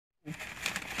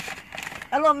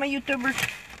Hello, my YouTubers.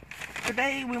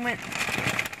 Today we went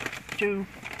to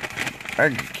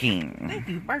Burger King. Thank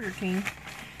you, Burger King.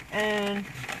 And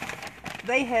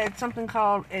they had something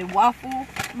called a waffle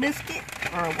biscuit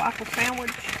or a waffle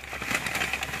sandwich.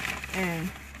 And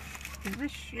is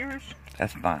this yours?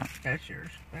 That's fine. That's yours.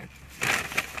 That's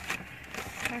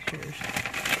yours.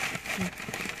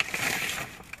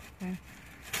 Okay.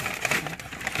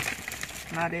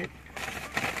 Not it.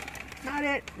 Not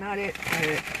it. Not it. Not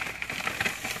it.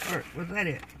 Or was that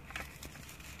it?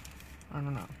 I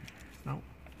don't know. No.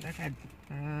 That had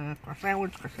cross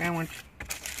sandwich.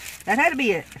 That had to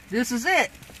be it. This is it.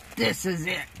 This is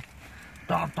it.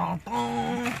 Dun, dun,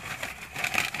 dun.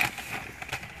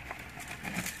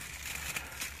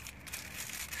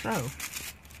 So.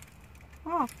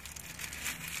 Oh.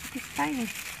 It's tiny.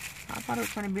 I thought it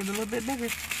was going to be a little bit bigger.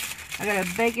 I got a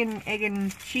bacon, egg,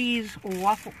 and cheese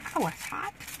waffle. Oh, it's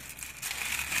hot.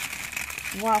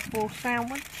 Waffle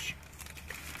sandwich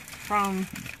from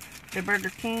the Burger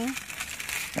King.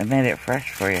 They made it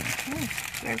fresh for you. Oh,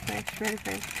 very fresh, very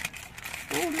fresh.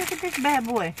 Oh, look at this bad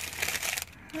boy.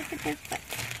 Look at this.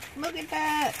 Look at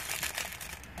that.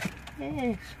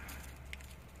 Yes.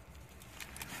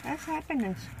 That's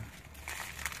happiness.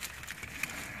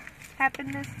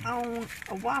 Happiness on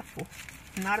a waffle,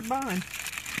 not a bun.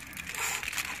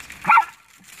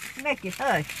 Nicky,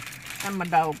 hush. I'm my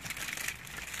dog.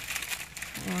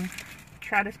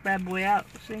 Try this bad boy out.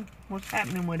 See what's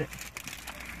happening with it.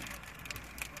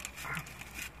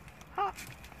 Hot.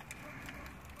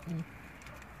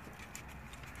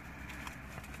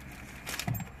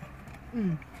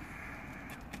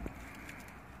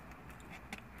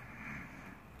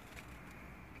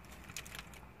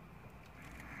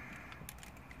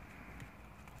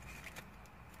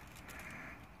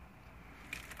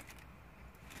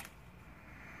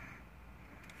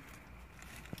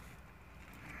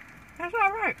 That's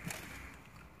all right.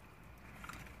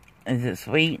 Is it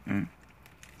sweet?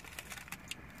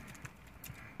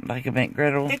 Like a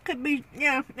McGriddle? It could be,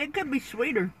 yeah, it could be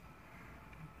sweeter.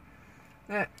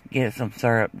 Get some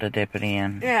syrup to dip it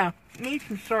in. Yeah, need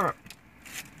some syrup.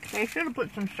 They should have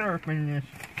put some syrup in this.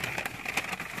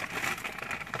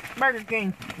 Burger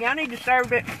King, y'all need to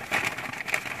serve it.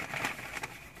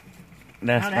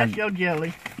 That's your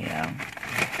jelly. Yeah.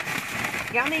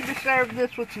 Y'all need to serve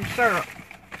this with some syrup.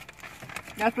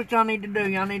 That's what y'all need to do.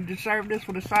 Y'all need to serve this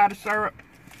with a side of syrup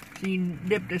so you can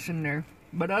dip this in there.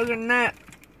 But other than that,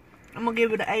 I'm going to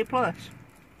give it an A+.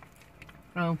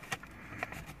 So,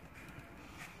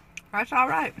 that's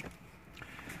alright.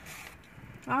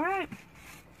 Alright.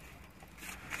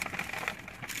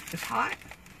 It's hot.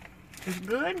 It's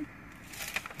good.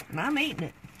 And I'm eating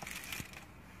it.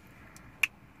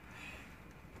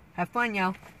 Have fun,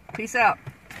 y'all. Peace out.